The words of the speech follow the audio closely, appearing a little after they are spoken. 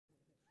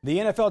The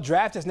NFL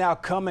draft has now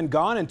come and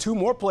gone, and two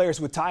more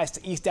players with ties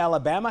to East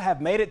Alabama have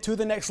made it to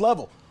the next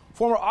level.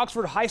 Former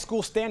Oxford High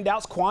School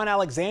standouts Quan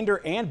Alexander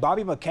and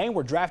Bobby McCain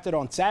were drafted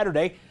on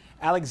Saturday.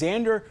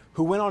 Alexander,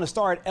 who went on to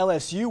star at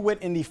LSU,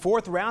 went in the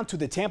 4th round to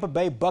the Tampa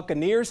Bay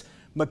Buccaneers.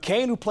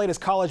 McCain, who played his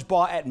college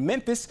ball at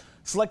Memphis,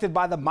 selected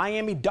by the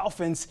Miami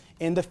Dolphins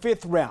in the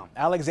 5th round.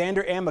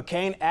 Alexander and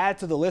McCain add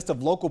to the list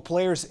of local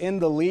players in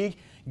the league.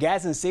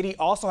 Gadsden City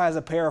also has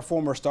a pair of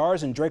former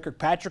stars in Drake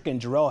Kirkpatrick and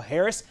Jarrell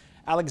Harris,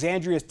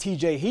 Alexandria's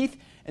TJ Heath,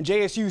 and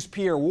JSU's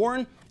Pierre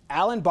Warren,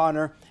 Alan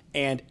Bonner,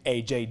 and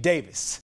AJ Davis.